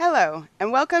Hello,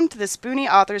 and welcome to the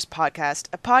Spoonie Authors Podcast,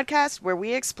 a podcast where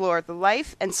we explore the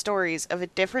life and stories of a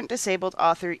different disabled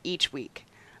author each week.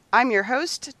 I'm your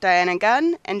host, Diana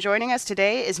Gunn, and joining us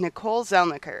today is Nicole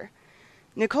Zelniker.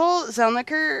 Nicole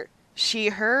Zelniker,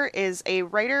 she/her, is a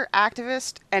writer,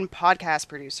 activist, and podcast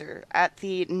producer at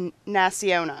the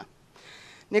Naciona.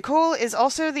 Nicole is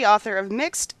also the author of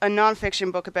Mixed, a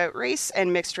nonfiction book about race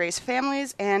and mixed-race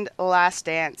families, and Last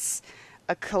Dance,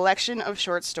 a collection of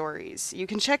short stories. You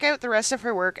can check out the rest of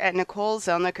her work at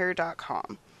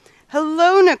NicoleZelniker.com.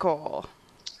 Hello, Nicole.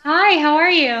 Hi, how are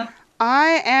you?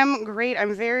 I am great.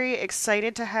 I'm very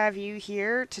excited to have you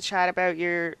here to chat about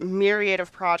your myriad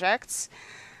of projects.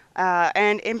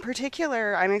 And in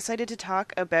particular, I'm excited to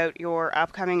talk about your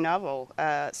upcoming novel.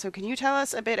 So, can you tell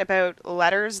us a bit about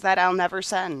Letters That I'll Never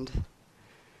Send?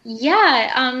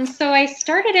 So I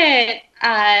started it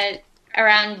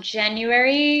around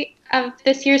January of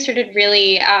this year, started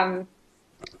really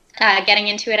getting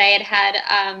into it. I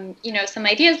had some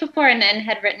ideas before and then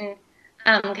had written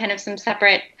kind of some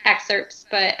separate excerpts,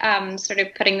 but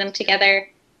started putting them together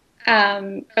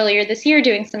earlier this year,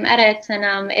 doing some edits,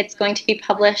 and it's going to be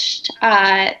published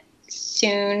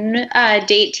soon,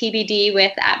 date TBD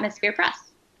with Atmosphere Press.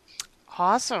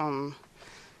 Awesome.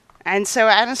 And so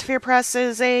Atmosphere Press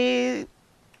is a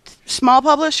small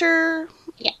publisher.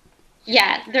 Yeah.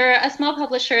 Yeah, they're a small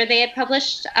publisher. They had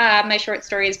published my short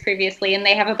stories previously, and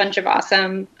they have a bunch of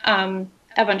awesome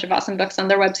books on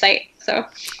their website. So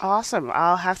Awesome.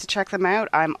 I'll have to check them out.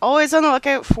 I'm always on the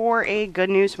lookout for a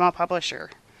good new small publisher.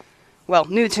 Well,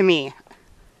 new to me.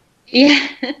 yeah,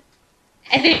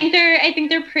 I think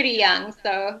they're pretty young,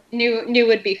 so new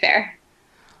would be fair.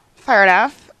 Fair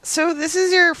enough. So this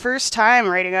is your first time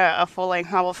writing a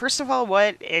full-length novel. First of all,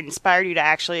 what inspired you to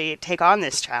actually take on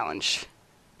this challenge?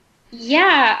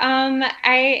 Yeah,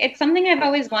 I it's something I've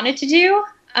always wanted to do.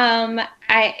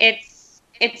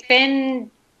 It's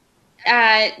been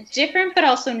different, but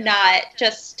also not.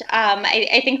 Just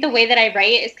I think the way that I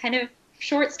write is kind of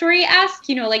short story-esque,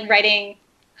 like writing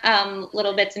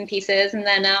little bits and pieces, and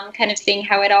then kind of seeing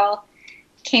how it all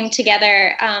came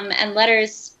together. And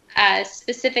Letters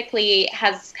specifically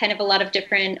has kind of a lot of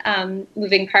different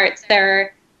moving parts. There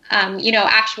are,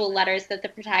 actual letters that the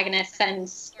protagonist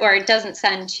sends or doesn't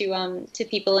send to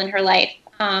people in her life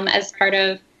as part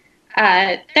of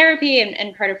therapy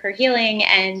and part of her healing.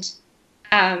 And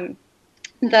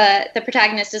the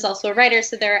protagonist is also a writer,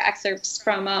 so there are excerpts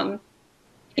from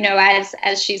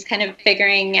as she's kind of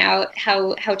figuring out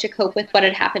how to cope with what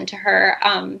had happened to her,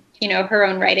 her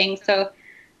own writing. So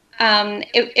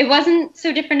it wasn't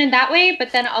so different in that way,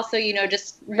 but then also,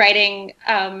 just writing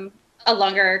a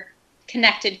longer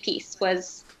connected piece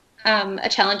was a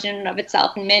challenge in and of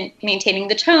itself, and maintaining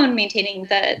the tone, maintaining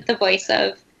the voice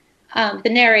of the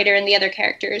narrator and the other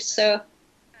characters. So,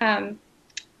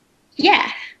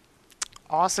 yeah.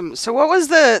 Awesome. So what was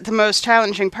the most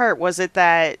challenging part? Was it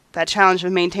that challenge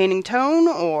of maintaining tone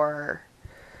or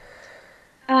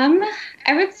Um,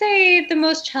 I would say the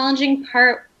most challenging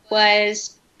part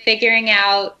was figuring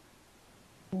out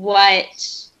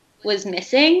what was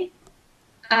missing.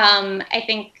 I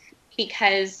think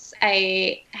because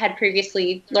I had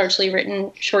previously largely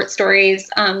written short stories,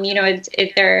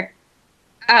 they're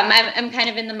I'm kind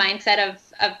of in the mindset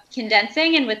of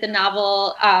condensing, and with the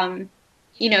novel,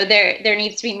 there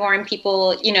needs to be more, and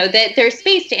people, that there's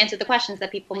space to answer the questions that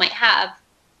people might have,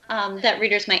 that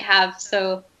readers might have.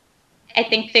 So I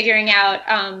think figuring out,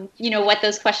 what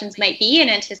those questions might be and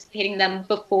anticipating them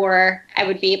before I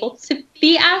would be able to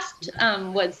be asked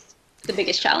was the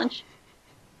biggest challenge.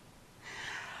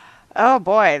 oh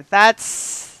boy,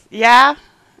 that's yeah.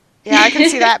 Yeah, I can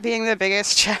see that being the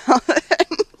biggest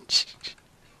challenge.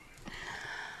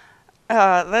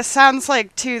 This sounds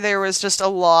like too there was just a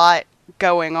lot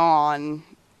going on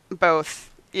both,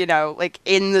 like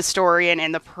in the story and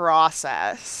in the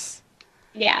process.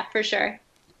 Yeah, for sure.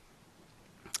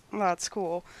 That's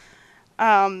cool.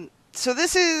 So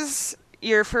this is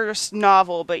your first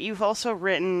novel, but you've also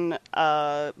written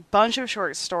a bunch of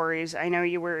short stories. I know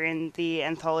you were in the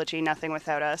anthology Nothing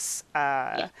Without Us,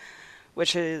 Yeah.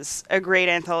 which is a great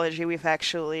anthology. We've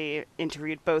actually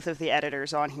interviewed both of the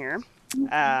editors on here.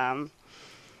 Um,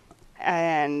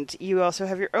 and you also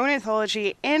have your own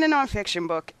anthology and a nonfiction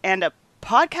book and a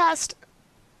podcast.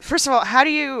 First of all, how do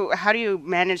you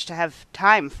manage to have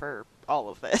time for all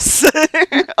of this,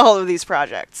 all of these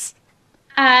projects?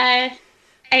 Uh,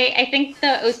 I think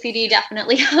the OCD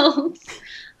definitely helps.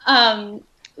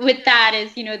 With that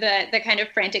is, the kind of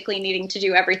frantically needing to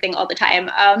do everything all the time.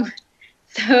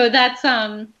 So that's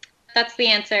the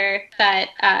answer that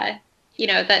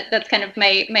that's kind of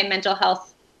my mental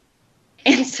health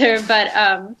answer, but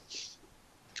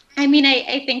I mean,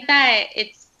 I think that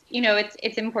it's,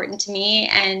 it's important to me,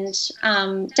 and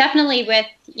definitely with,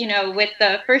 with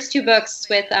the first two books,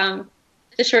 with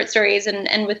the short stories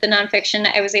and with the nonfiction,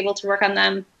 I was able to work on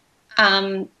them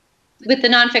with the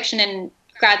nonfiction in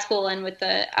grad school and with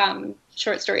the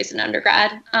short stories in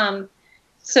undergrad.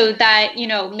 So that,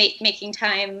 making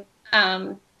time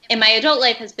in my adult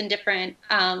life has been different,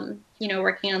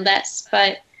 working on this,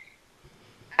 but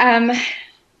I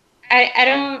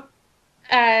don't,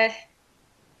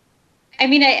 I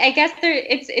mean, I guess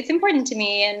it's important to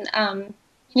me, and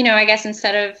I guess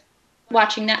instead of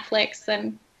watching Netflix,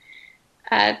 I'm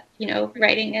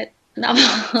writing a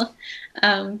novel.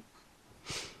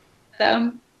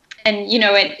 So, and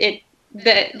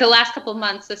the last couple of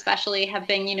months especially have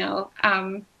been,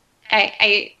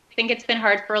 I think it's been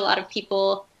hard for a lot of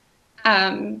people,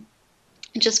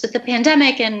 just with the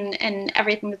pandemic and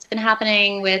everything that's been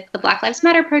happening with the Black Lives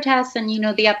Matter protests and,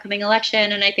 the upcoming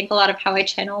election. And I think a lot of how I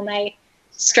channel my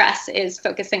stress is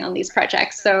focusing on these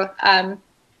projects. So,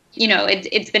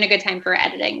 it's been a good time for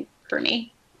editing for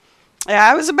me.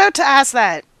 Yeah, I was about to ask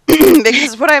that.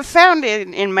 Because what I've found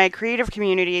in my creative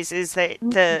communities is that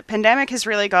the pandemic has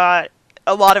really got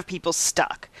a lot of people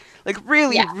stuck. Like,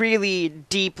 really, really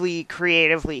deeply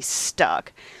creatively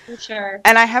stuck. For sure.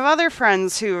 And I have other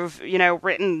friends who've,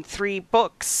 written 3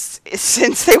 books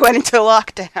since they went into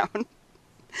lockdown.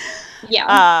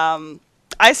 Yeah.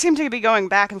 I seem to be going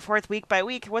back and forth week by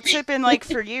week. What's it been like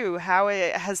for you? How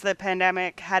has the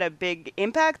pandemic had a big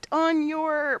impact on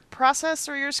your process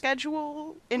or your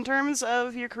schedule in terms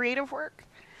of your creative work?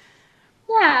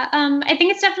 Yeah, I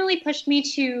think it's definitely pushed me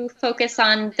to focus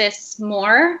on this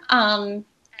more. And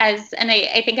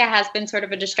I think it has been sort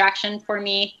of a distraction for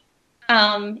me.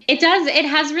 It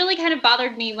has really kind of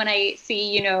bothered me when I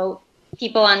see,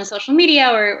 people on social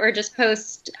media or just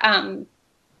post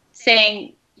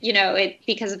saying,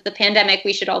 because of the pandemic,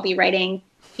 we should all be writing,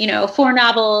 4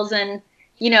 novels and,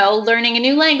 learning a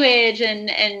new language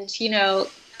and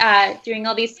doing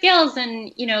all these skills.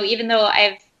 And, even though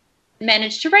I've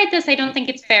managed to write this, I don't think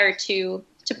it's fair to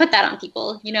put that on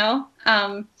people,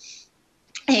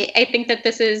 I think that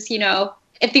this is,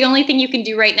 if the only thing you can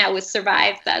do right now is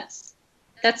survive, that's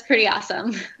pretty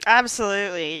awesome.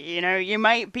 Absolutely. You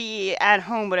might be at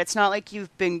home, but it's not like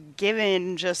you've been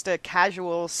given just a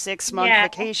casual 6-month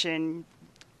vacation.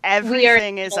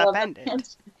 Everything is upended.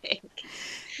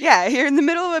 Yeah, you're in the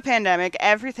middle of a pandemic.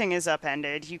 Everything is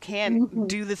upended. You can't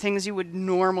do the things you would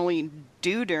normally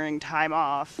do during time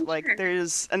off. Like,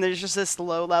 there's just this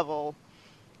low level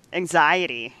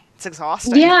anxiety. It's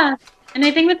exhausting. Yeah. And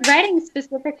I think with writing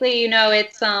specifically,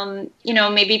 it's,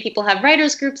 maybe people have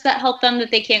writers groups that help them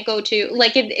that they can't go to.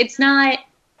 Like, it's not,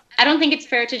 I don't think it's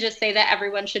fair to just say that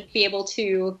everyone should be able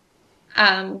to,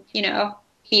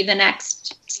 be the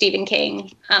next Stephen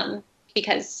King,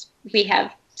 because we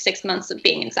have 6 months of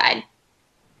being inside.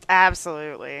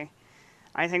 Absolutely.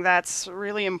 I think that's a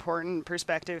really important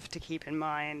perspective to keep in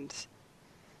mind.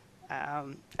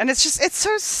 And it's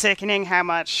so sickening how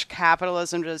much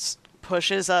capitalism just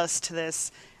pushes us to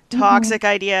this toxic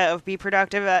idea of be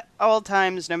productive at all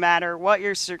times, no matter what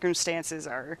your circumstances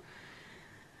are.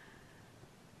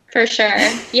 For sure.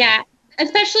 Yeah.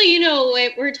 Especially,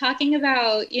 we're talking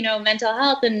about, mental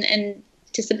health and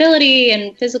disability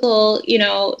and physical,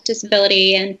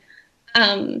 disability. And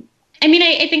I mean,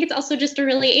 I think it's also just a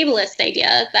really ableist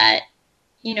idea that,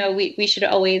 we should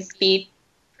always be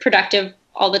productive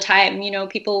all the time.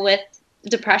 People with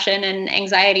depression and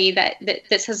anxiety that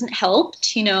this hasn't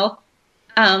helped,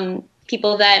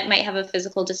 people that might have a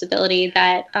physical disability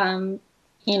that,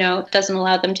 doesn't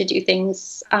allow them to do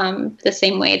things the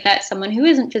same way that someone who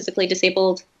isn't physically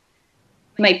disabled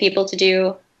might be able to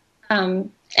do.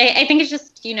 I think it's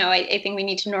just, I think we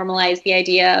need to normalize the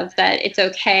idea of that it's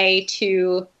okay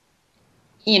to,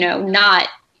 not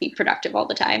be productive all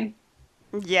the time.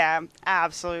 Yeah,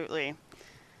 absolutely.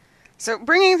 So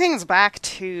bringing things back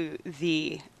to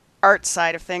the art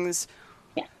side of things,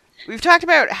 we've talked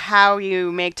about how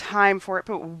you make time for it,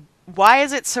 but why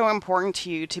is it so important to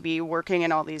you to be working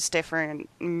in all these different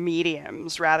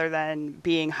mediums rather than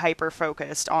being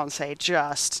hyper-focused on, say,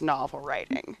 just novel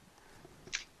writing?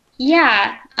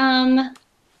 Yeah, I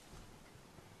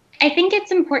think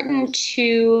it's important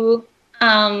to,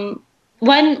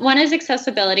 one is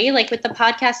accessibility. Like with the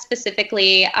podcast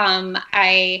specifically,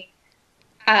 I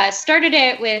started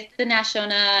it with the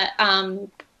Nashona,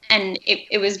 and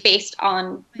it was based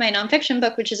on my nonfiction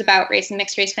book, which is about race and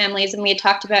mixed race families. And we had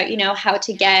talked about, how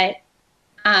to get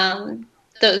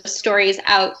those stories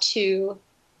out to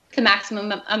the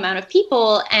maximum amount of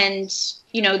people. And,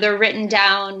 they're written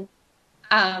down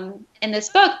in this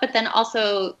book, but then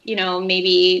also,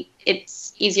 maybe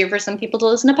it's easier for some people to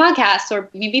listen to podcasts, or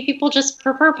maybe people just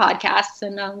prefer podcasts,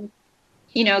 and,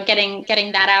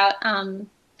 getting that out.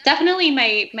 Definitely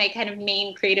my kind of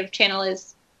main creative channel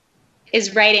is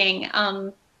writing.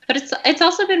 But it's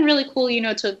also been really cool,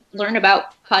 to learn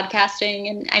about podcasting.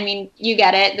 And I mean, you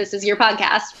get it. This is your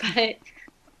podcast, but,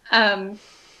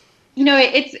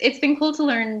 it's been cool to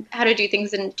learn how to do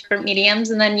things in different mediums.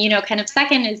 And then, kind of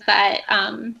second is that,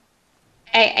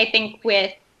 I think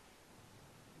with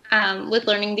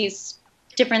learning these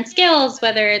different skills,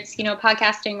 whether it's,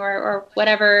 podcasting or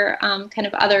whatever, kind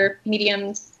of other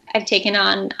mediums I've taken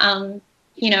on,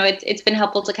 it's been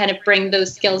helpful to kind of bring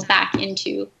those skills back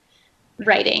into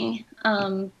writing.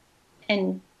 And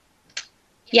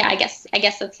yeah, I guess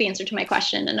that's the answer to my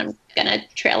question, and I'm gonna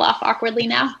trail off awkwardly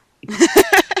now.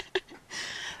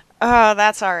 Oh,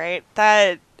 that's all right.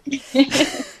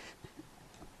 It's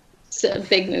a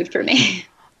big mood for me.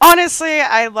 Honestly,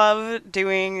 I love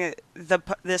doing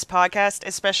this podcast,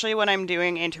 especially when I'm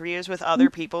doing interviews with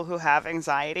other people who have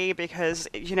anxiety, because,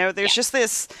 there's just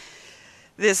this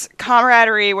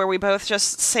camaraderie where we both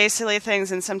just say silly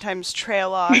things and sometimes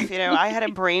trail off. I had a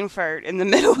brain fart in the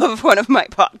middle of one of my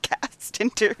podcast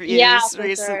interviews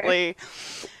recently.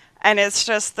 Sure. And it's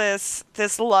just this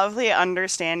lovely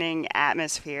understanding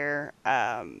atmosphere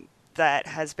that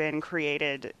has been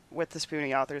created with the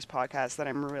Spoonie Authors podcast that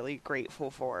I'm really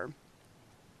grateful for.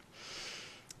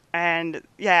 And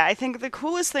yeah, I think the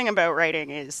coolest thing about writing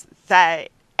is that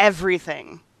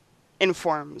everything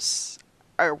informs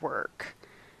our work.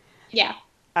 Yeah,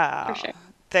 for sure.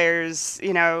 There's,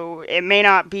 it may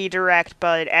not be direct,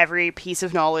 but every piece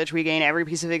of knowledge we gain, every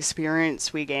piece of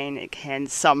experience we gain, it can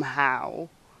somehow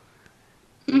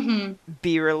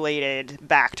be related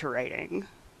back to writing.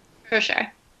 For sure.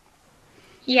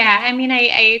 Yeah, I mean,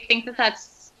 I think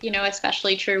that's,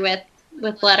 especially true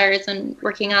with letters and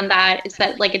working on that, is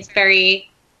that, like, it's very,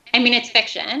 it's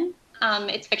fiction.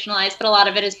 It's fictionalized, but a lot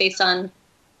of it is based on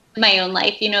my own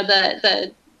life.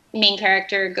 The main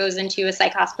character goes into a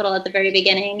psych hospital at the very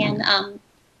beginning, and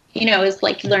is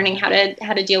like learning how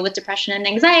to deal with depression and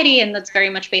anxiety, and that's very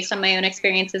much based on my own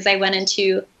experiences. I went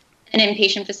into an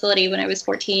inpatient facility when I was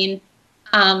 14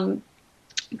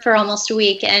 for almost a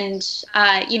week, and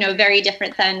very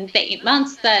different than the 8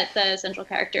 months that the central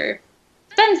character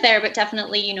spends there, but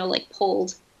definitely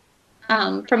pulled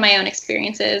from my own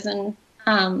experiences, and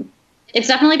it's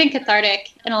definitely been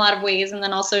cathartic in a lot of ways. And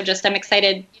then also just I'm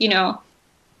excited to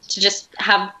just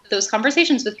have those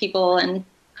conversations with people, and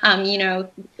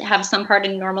have some part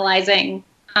in normalizing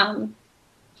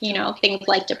things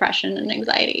like depression and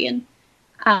anxiety and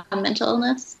mental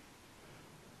illness.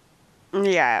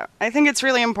 Yeah, I think it's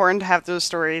really important to have those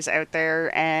stories out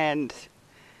there, and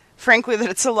frankly that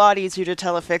it's a lot easier to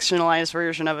tell a fictionalized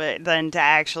version of it than to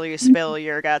actually spill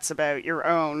your guts about your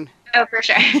own. Oh, for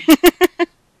sure.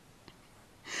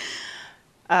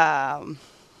 I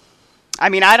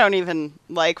don't even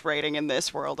like writing in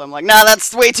this world. I'm like, nah,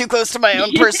 that's way too close to my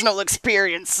own personal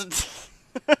experience.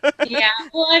 Yeah,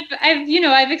 well,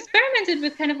 I've experimented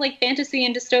with kind of like fantasy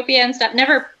and dystopia and stuff.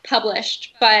 Never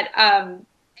published, but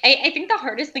I think the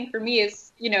hardest thing for me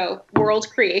is world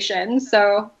creation.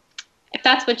 So if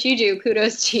that's what you do,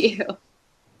 kudos to you.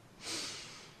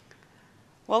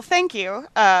 Well, thank you.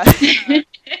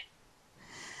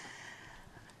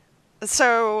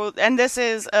 So, and this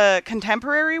is a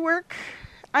contemporary work,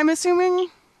 I'm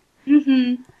assuming?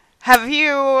 Mm-hmm. Have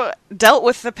you dealt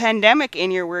with the pandemic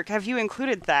in your work? Have you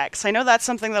included that? Because I know that's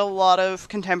something that a lot of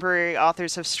contemporary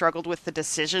authors have struggled with the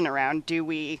decision around. Do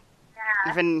we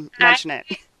even mention it?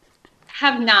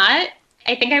 Have not.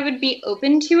 I think I would be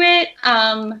open to it.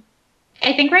 I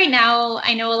think right now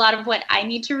I know a lot of what I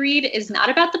need to read is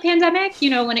not about the pandemic,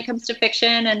 when it comes to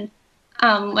fiction and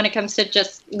when it comes to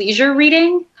just leisure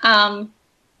reading.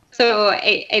 So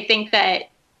I think that,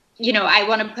 I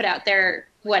want to put out there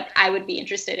what I would be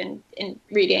interested in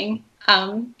reading,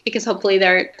 because hopefully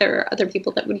there are other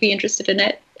people that would be interested in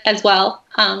it as well.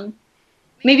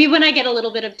 Maybe when I get a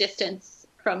little bit of distance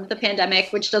from the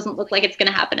pandemic, which doesn't look like it's going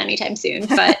to happen anytime soon,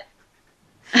 but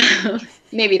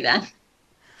maybe then.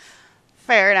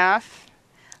 Fair enough.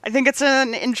 I think it's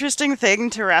an interesting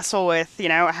thing to wrestle with,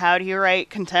 how do you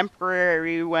write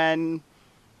contemporary when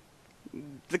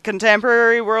the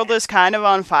contemporary world is kind of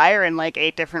on fire in like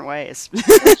 8 different ways.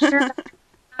 Sure.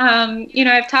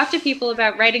 I've talked to people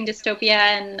about writing dystopia,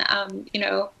 and,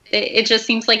 it just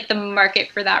seems like the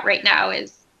market for that right now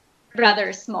is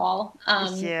rather small,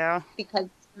 because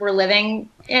we're living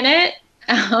in it.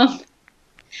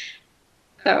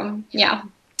 So, yeah.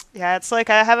 Yeah, it's like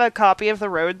I have a copy of The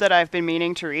Road that I've been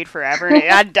meaning to read forever.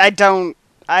 And I don't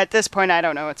At this point, I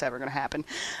don't know what's ever going to happen.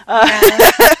 Yeah.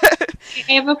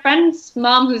 I have a friend's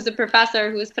mom who's a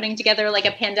professor who is putting together like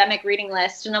a pandemic reading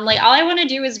list, and I'm like, all I want to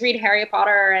do is read Harry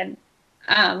Potter and,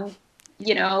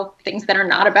 things that are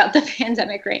not about the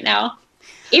pandemic right now.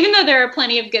 Even though there are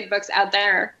plenty of good books out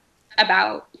there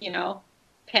about,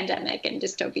 pandemic and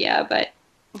dystopia, but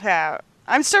yeah,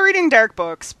 I'm still reading dark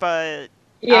books, but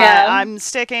yeah, I'm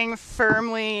sticking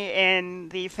firmly in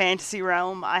the fantasy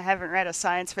realm. I haven't read a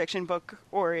science fiction book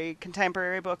or a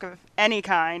contemporary book of any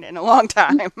kind in a long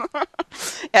time.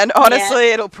 And honestly,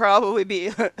 yeah, it'll probably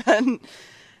be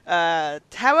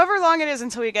however long it is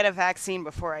until we get a vaccine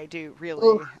before I do, really.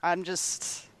 ooh, I'm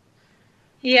just...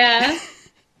 yeah,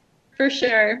 for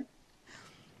sure.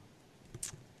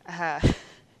 Uh,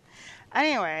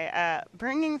 anyway,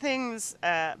 bringing things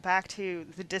back to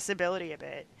the disability a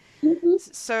bit. Mhm.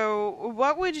 So,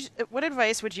 what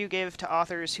advice would you give to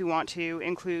authors who want to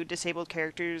include disabled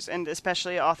characters, and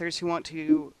especially authors who want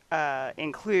to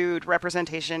include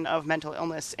representation of mental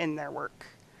illness in their work?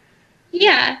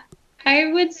 Yeah,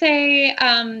 I would say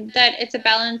that it's a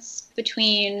balance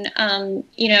between,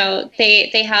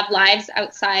 they have lives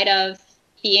outside of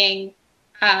being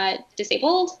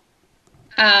disabled,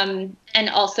 and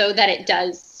also that it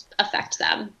does affect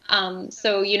them.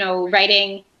 So,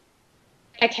 writing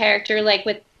a character like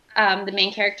with the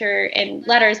main character in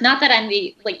Letters, not that I'm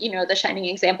the shining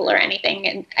example or anything,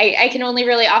 and I can only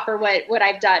really offer what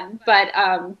I've done, but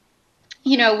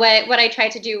what I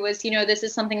tried to do was, this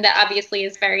is something that obviously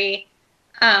is very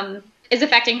is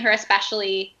affecting her,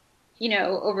 especially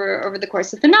over the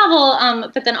course of the novel.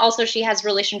 But then also she has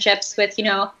relationships with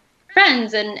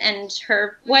friends and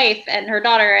her wife and her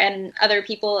daughter and other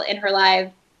people in her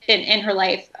life in her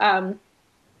life.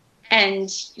 And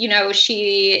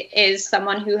she is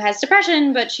someone who has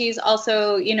depression, but she's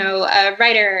also a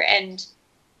writer, and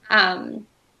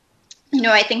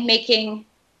I think making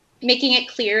it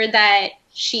clear that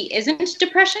she isn't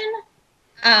depression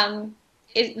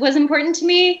it was important to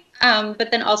me.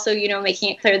 But then also,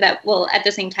 making it clear that, well, at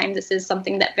the same time, this is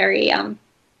something that very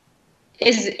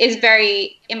is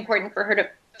very important for her to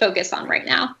focus on right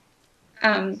now.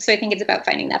 So I think it's about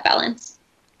finding that balance.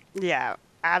 Yeah,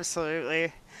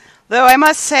 absolutely. Though I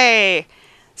must say,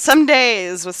 some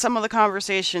days with some of the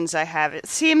conversations I have, it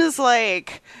seems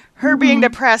like her being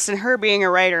depressed and her being a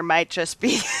writer might just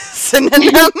be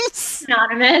synonyms.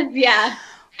 Synonymous, yeah.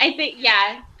 I think,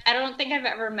 yeah. I don't think I've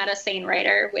ever met a sane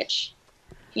writer, which,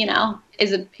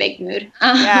 is a big mood.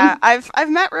 Yeah, I've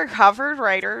met recovered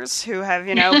writers who have,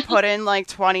 put in like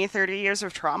 20, 30 years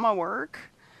of trauma work.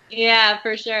 Yeah,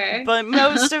 for sure. But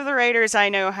most of the writers I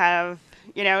know have,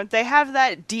 they have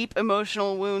that deep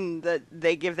emotional wound that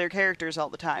they give their characters all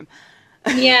the time.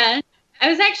 Yeah. I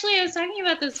was talking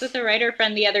about this with a writer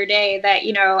friend the other day, that,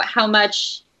 how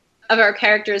much of our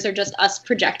characters are just us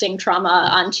projecting trauma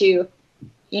onto,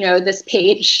 this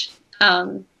page.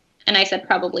 And I said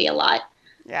probably a lot.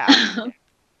 Yeah.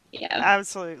 Yeah.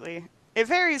 Absolutely. It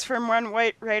varies from one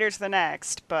white writer to the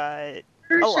next, but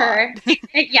For a sure. lot.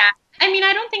 Yeah. I mean,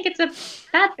 I don't think it's a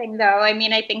bad thing, though. I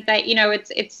mean, I think that,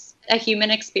 it's a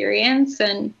human experience.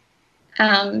 And,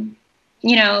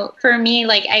 for me,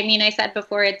 like, I mean, I said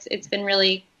before, it's been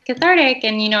really cathartic.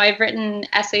 And, I've written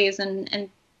essays and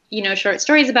short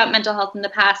stories about mental health in the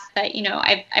past that,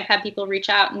 I've had people reach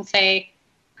out and say,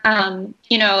 hey,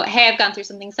 I've gone through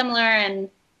something similar. And,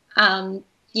 I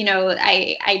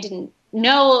didn't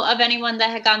know of anyone that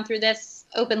had gone through this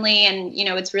openly. And,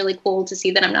 it's really cool to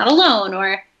see that I'm not alone.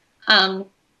 Or,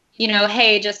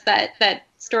 hey, just that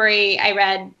story I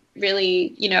read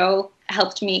really,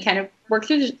 helped me kind of work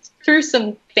through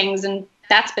some things. And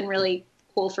that's been really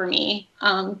cool for me,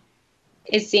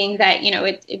 is seeing that,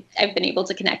 I've been able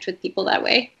to connect with people that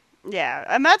way. Yeah,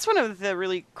 and that's one of the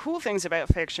really cool things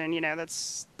about fiction.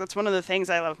 That's one of the things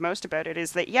I love most about it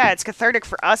is that yeah, it's cathartic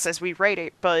for us as we write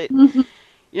it, but Mhm.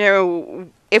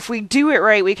 if we do it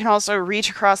right, we can also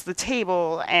reach across the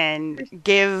table and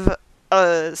give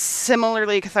a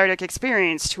similarly cathartic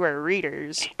experience to our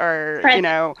readers, or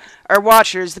Friends. our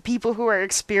watchers, the people who are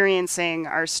experiencing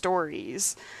our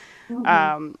stories. Mhm.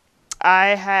 Um, I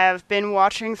have been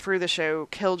watching through the show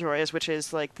Killjoys, which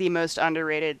is like the most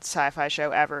underrated sci-fi show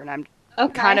ever, and I'm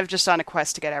kind Okay. of just on a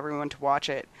quest to get everyone to watch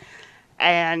it.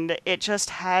 And it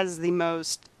just has the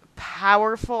most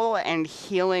powerful and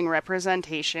healing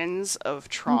representations of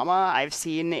trauma I've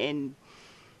seen in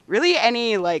really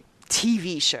any like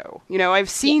TV show. I've Yeah.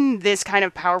 seen this kind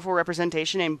of powerful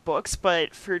representation in books,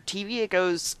 but for TV it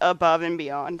goes above and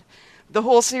beyond. The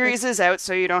whole series is out,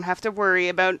 so you don't have to worry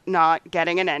about not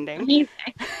getting an ending. Amazing.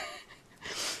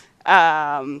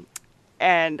 Um,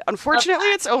 And unfortunately,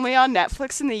 it's only on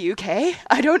Netflix in the UK.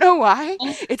 I don't know why.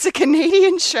 It's a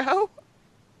Canadian show.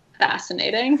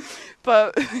 Fascinating.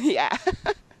 But, yeah.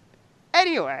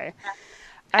 Anyway.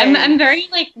 I'm very,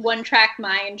 like, one-track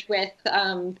mind with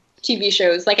TV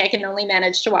shows. Like, I can only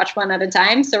manage to watch one at a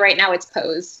time. So right now it's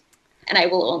Pose. And I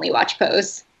will only watch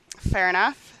Pose. Fair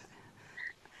enough.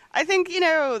 I think,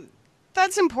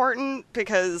 that's important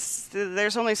because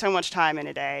there's only so much time in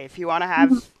a day. If you want to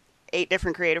have 8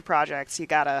 different creative projects, you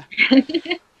gotta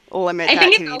limit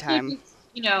that TV time.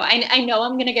 I know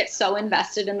I'm going to get so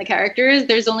invested in the characters.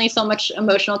 There's only so much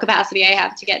emotional capacity I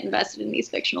have to get invested in these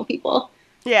fictional people.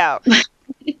 Yeah.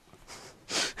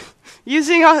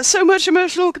 Using so much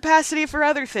emotional capacity for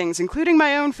other things, including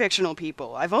my own fictional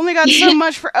people. I've only got so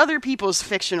much for other people's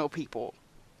fictional people.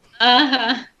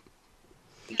 Uh-huh.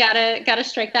 Gotta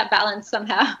strike that balance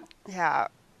somehow. Yeah.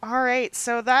 All right.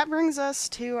 So that brings us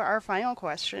to our final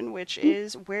question, which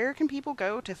is, where can people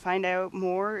go to find out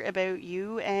more about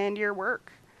you and your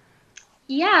work?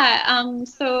 Yeah.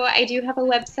 So I do have a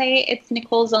website. It's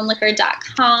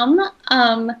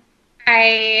Nicole'sOwnLiquor.com.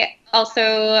 I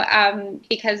also,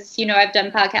 because I've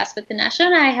done podcasts with Dinesha,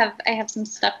 and I have some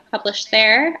stuff published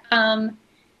there. And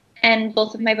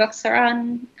both of my books are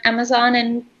on Amazon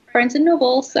and Barnes and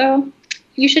Noble, so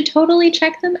you should totally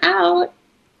check them out.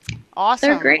 Awesome.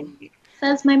 They're great,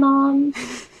 says my mom.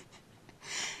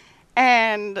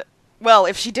 And, well,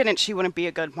 if she didn't, she wouldn't be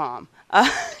a good mom.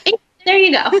 There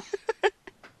you go.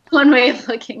 One way of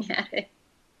looking at it.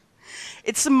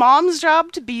 It's a mom's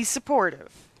job to be supportive.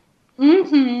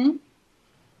 Mm-hmm.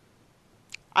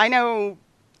 I know,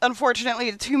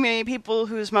 unfortunately, too many people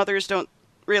whose mothers don't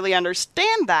really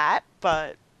understand that,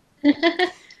 but...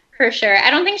 For sure. I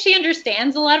don't think she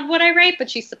understands a lot of what I write, but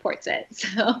she supports it.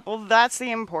 So. Well, that's the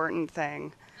important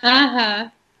thing. Uh-huh.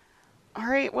 All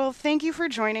right. Well, thank you for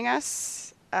joining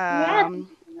us. Yeah, thank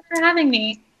you for having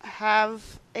me.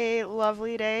 Have a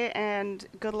lovely day, and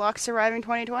good luck surviving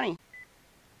 2020.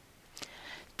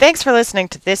 Thanks for listening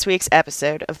to this week's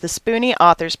episode of the Spoonie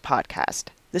Authors Podcast.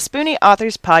 The Spoonie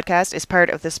Authors Podcast is part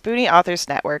of the Spoonie Authors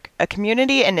Network, a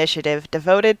community initiative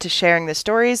devoted to sharing the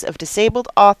stories of disabled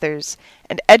authors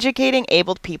and educating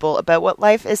abled people about what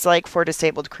life is like for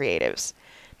disabled creatives.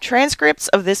 Transcripts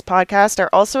of this podcast are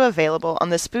also available on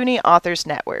the Spoonie Authors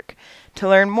Network. To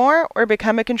learn more or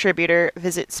become a contributor,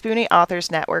 visit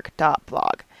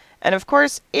SpoonieAuthorsNetwork.blog. And of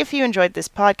course, if you enjoyed this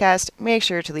podcast, make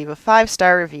sure to leave a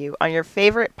 5-star review on your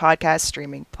favorite podcast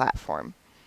streaming platform.